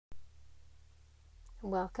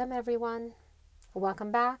Welcome, everyone.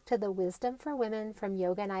 Welcome back to the Wisdom for Women from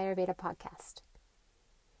Yoga and Ayurveda podcast.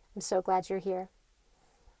 I'm so glad you're here.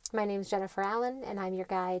 My name is Jennifer Allen, and I'm your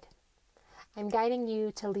guide. I'm guiding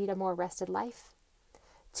you to lead a more rested life,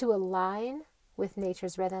 to align with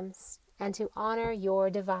nature's rhythms, and to honor your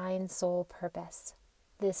divine soul purpose.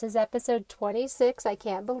 This is episode 26. I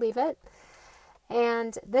can't believe it.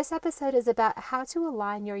 And this episode is about how to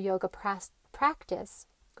align your yoga practice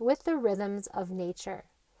with the rhythms of nature.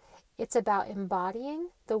 It's about embodying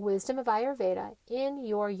the wisdom of Ayurveda in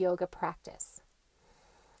your yoga practice.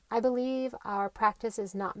 I believe our practice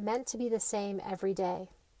is not meant to be the same every day.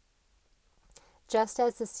 Just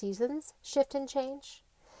as the seasons shift and change,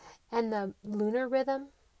 and the lunar rhythm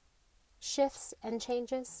shifts and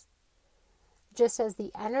changes, just as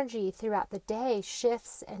the energy throughout the day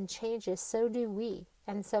shifts and changes, so do we,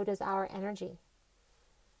 and so does our energy.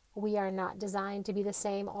 We are not designed to be the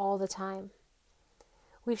same all the time.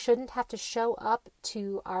 We shouldn't have to show up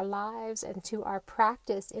to our lives and to our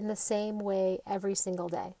practice in the same way every single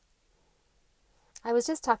day. I was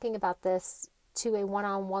just talking about this to a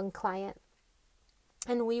one-on-one client,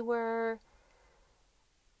 and we were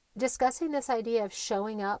discussing this idea of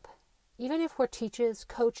showing up, even if we're teachers,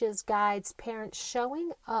 coaches, guides, parents,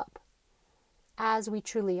 showing up as we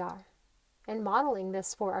truly are, and modeling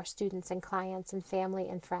this for our students and clients and family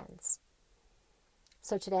and friends.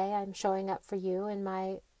 So today I'm showing up for you in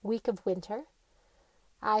my week of winter.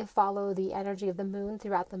 I follow the energy of the moon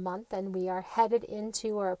throughout the month, and we are headed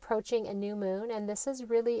into or approaching a new moon, and this is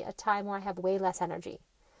really a time where I have way less energy.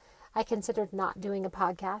 I considered not doing a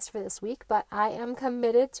podcast for this week, but I am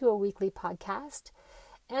committed to a weekly podcast,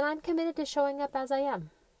 and I'm committed to showing up as I am.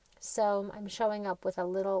 So I'm showing up with a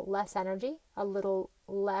little less energy, a little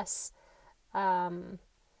less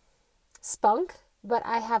spunk, but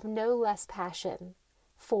I have no less passion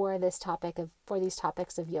for these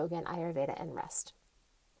topics of yoga and Ayurveda and rest.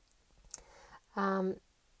 And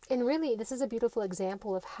really, this is a beautiful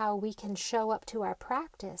example of how we can show up to our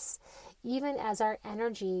practice, even as our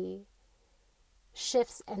energy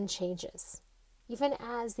shifts and changes. Even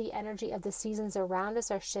as the energy of the seasons around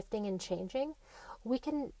us are shifting and changing, we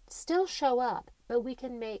can still show up, but we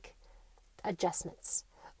can make adjustments.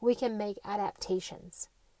 We can make adaptations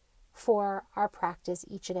for our practice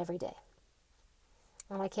each and every day.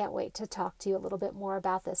 And I can't wait to talk to you a little bit more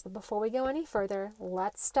about this. But before we go any further,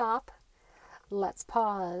 let's stop, let's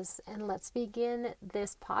pause, and let's begin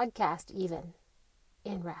this podcast even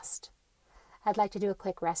in rest. I'd like to do a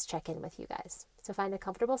quick rest check-in with you guys. So find a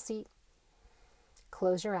comfortable seat,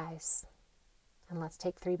 close your eyes, and let's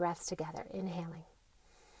take 3 breaths together. Inhaling.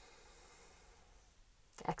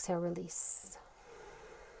 Exhale, release.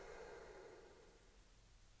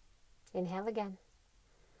 Inhale again.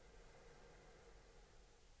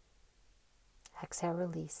 Exhale,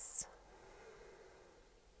 release.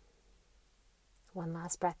 One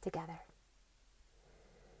last breath together.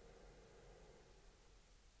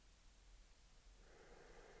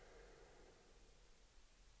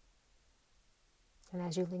 And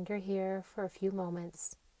as you linger here for a few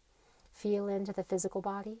moments, feel into the physical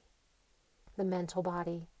body, the mental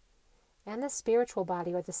body, and the spiritual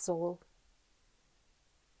body or the soul.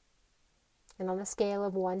 And on the scale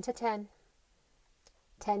of 1 to 10,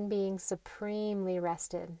 10 being supremely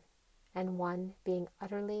rested, and 1 being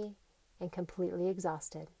utterly and completely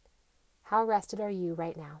exhausted, how rested are you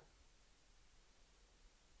right now?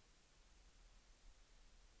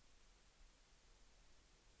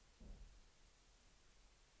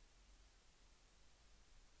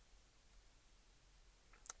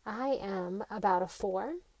 I am about a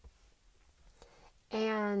 4,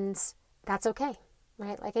 and that's okay,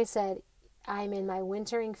 right? Like I said, I'm in my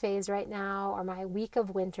wintering phase right now, or my week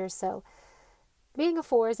of winter, so being a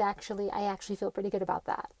 4 is I actually feel pretty good about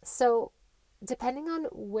that. So depending on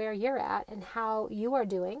where you're at and how you are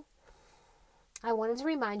doing, I wanted to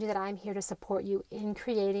remind you that I'm here to support you in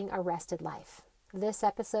creating a rested life. This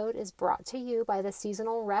episode is brought to you by the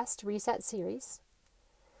Seasonal Rest Reset series.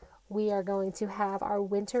 We are going to have our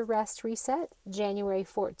Winter Rest Reset January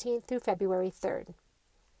 14th through February 3rd.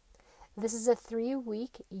 This is a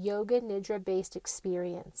 3-week Yoga Nidra-based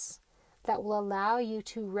experience that will allow you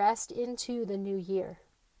to rest into the new year,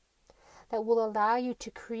 that will allow you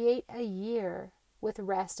to create a year with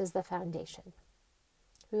rest as the foundation.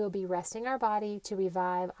 We will be resting our body to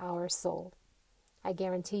revive our soul. I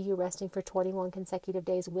guarantee you resting for 21 consecutive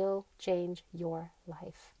days will change your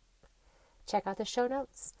life. Check out the show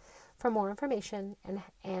notes for more information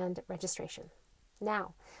and registration.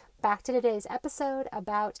 Now, back to today's episode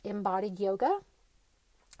about embodied yoga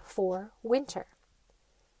for winter.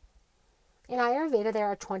 In Ayurveda, there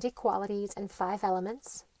are 20 qualities and 5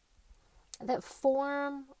 elements that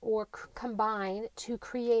form or combine to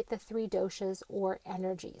create the 3 doshas or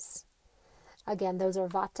energies. Again, those are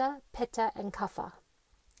Vata, Pitta, and Kapha.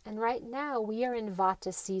 And right now we are in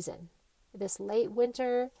Vata season. This early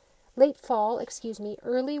winter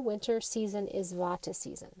season is Vata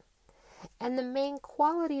season. And the main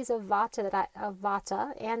qualities of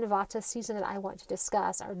Vata and Vata season that I want to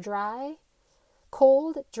discuss are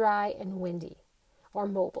cold, dry, and windy, or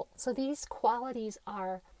mobile. So these qualities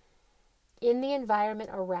are in the environment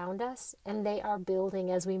around us, and they are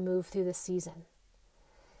building as we move through the season.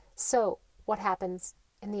 So what happens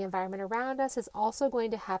in the environment around us is also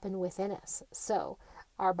going to happen within us. So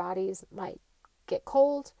our bodies might get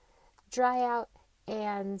cold, dry out,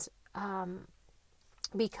 and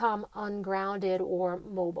become ungrounded or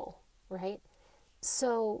mobile, right?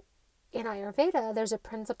 So in Ayurveda, there's a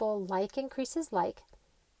principle: like increases like,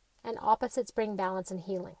 and opposites bring balance and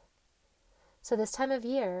healing. So this time of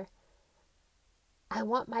year, I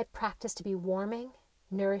want my practice to be warming,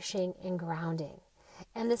 nourishing, and grounding.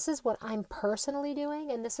 And this is what I'm personally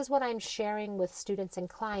doing, and this is what I'm sharing with students and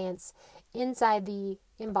clients inside the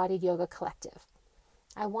Embodied Yoga Collective.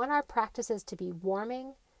 I want our practices to be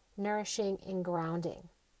warming, nourishing, and grounding.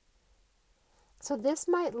 So this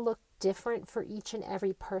might look different for each and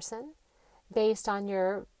every person based on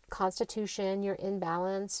your constitution, your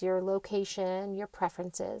imbalance, your location, your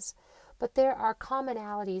preferences. But there are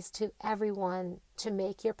commonalities to everyone to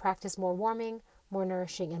make your practice more warming, more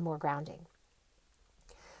nourishing, and more grounding.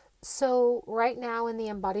 So right now in the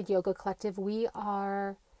Embodied Yoga Collective, we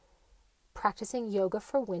are practicing yoga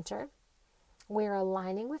for winter. We're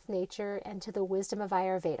aligning with nature and to the wisdom of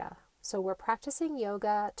Ayurveda. So we're practicing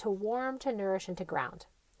yoga to warm, to nourish, and to ground.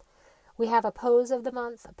 We have a pose of the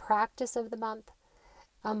month, a practice of the month,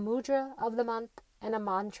 a mudra of the month, and a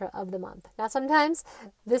mantra of the month. Now sometimes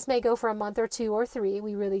this may go for a month or 2 or 3.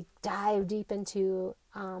 We really dive deep into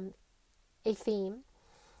a theme.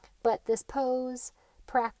 But this pose,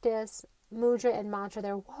 practice, mudra, and mantra,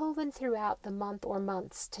 they're woven throughout the month or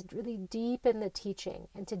months to really deepen the teaching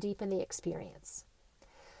and to deepen the experience.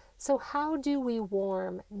 So how do we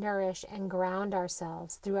warm, nourish, and ground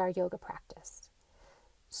ourselves through our yoga practice?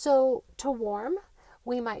 So to warm,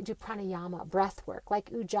 we might do pranayama, breath work,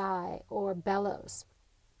 like ujjayi or bellows.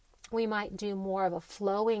 We might do more of a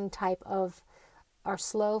flowing type of, or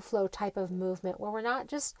slow flow type of movement, where we're not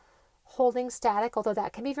just holding static, although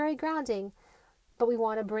that can be very grounding, but we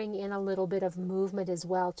want to bring in a little bit of movement as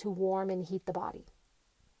well to warm and heat the body.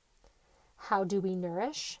 How do we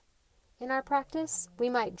nourish in our practice? We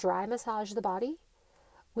might dry massage the body.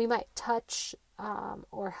 We might touch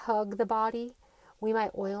or hug the body. We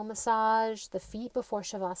might oil massage the feet before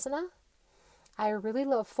Shavasana. I really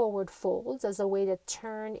love forward folds as a way to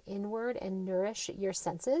turn inward and nourish your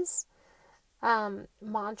senses.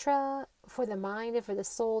 Mantra for the mind and for the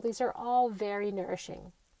soul, these are all very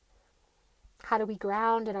nourishing. How do we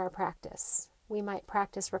ground in our practice? We might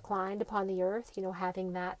practice reclined upon the earth.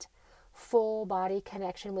 Having that full body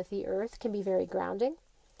connection with the earth can be very grounding.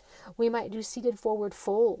 We might do seated forward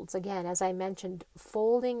folds. Again, as I mentioned,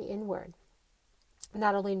 folding inward,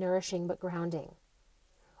 not only nourishing but grounding.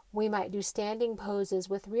 We might do standing poses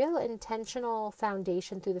with real intentional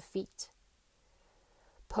foundation through the feet.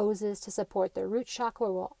 Poses to support the root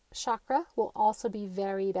chakra will also be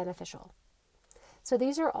very beneficial. So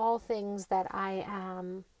these are all things that I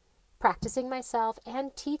am practicing myself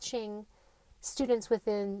and teaching students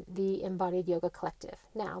within the Embodied Yoga Collective.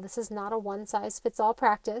 Now, this is not a one-size-fits-all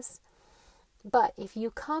practice, but if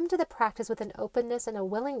you come to the practice with an openness and a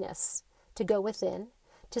willingness to go within,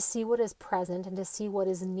 to see what is present and to see what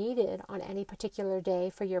is needed on any particular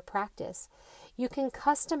day for your practice, you can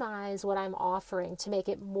customize what I'm offering to make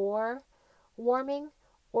it more warming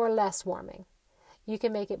or less warming. You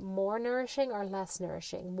can make it more nourishing or less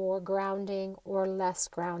nourishing, more grounding or less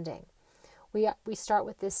grounding. We start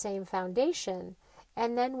with this same foundation,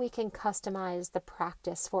 and then we can customize the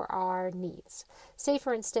practice for our needs. Say,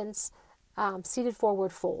 for instance, seated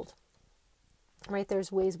forward fold. Right?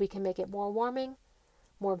 There's ways we can make it more warming,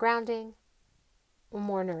 more grounding,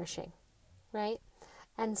 more nourishing. Right?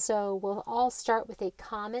 And so we'll all start with a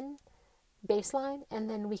common baseline, and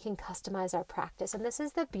then we can customize our practice. And this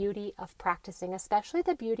is the beauty of practicing, especially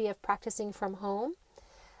the beauty of practicing from home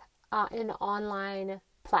in an online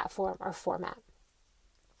platform or format.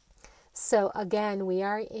 So again, we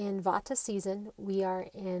are in Vata season, we are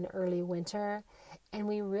in early winter, and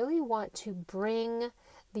we really want to bring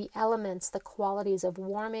the elements, the qualities of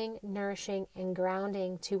warming, nourishing, and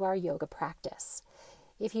grounding to our yoga practice.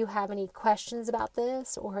 If you have any questions about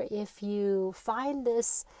this, or if you find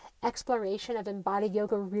this exploration of embodied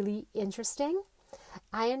yoga really interesting,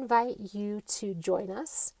 I invite you to join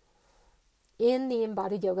us in the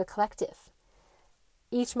Embodied Yoga Collective.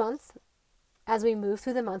 Each month, as we move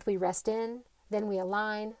through the month, we rest in, then we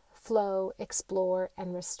align, flow, explore,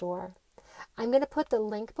 and restore. I'm going to put the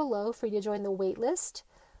link below for you to join the wait list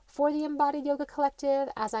for the Embodied Yoga Collective,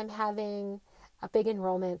 as I'm having a big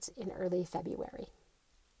enrollment in early February.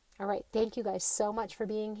 All right, thank you guys so much for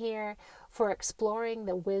being here, for exploring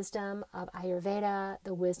the wisdom of Ayurveda,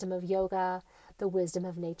 the wisdom of yoga, the wisdom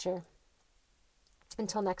of nature.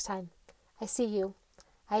 Until next time, I see you,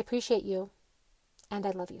 I appreciate you, and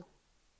I love you.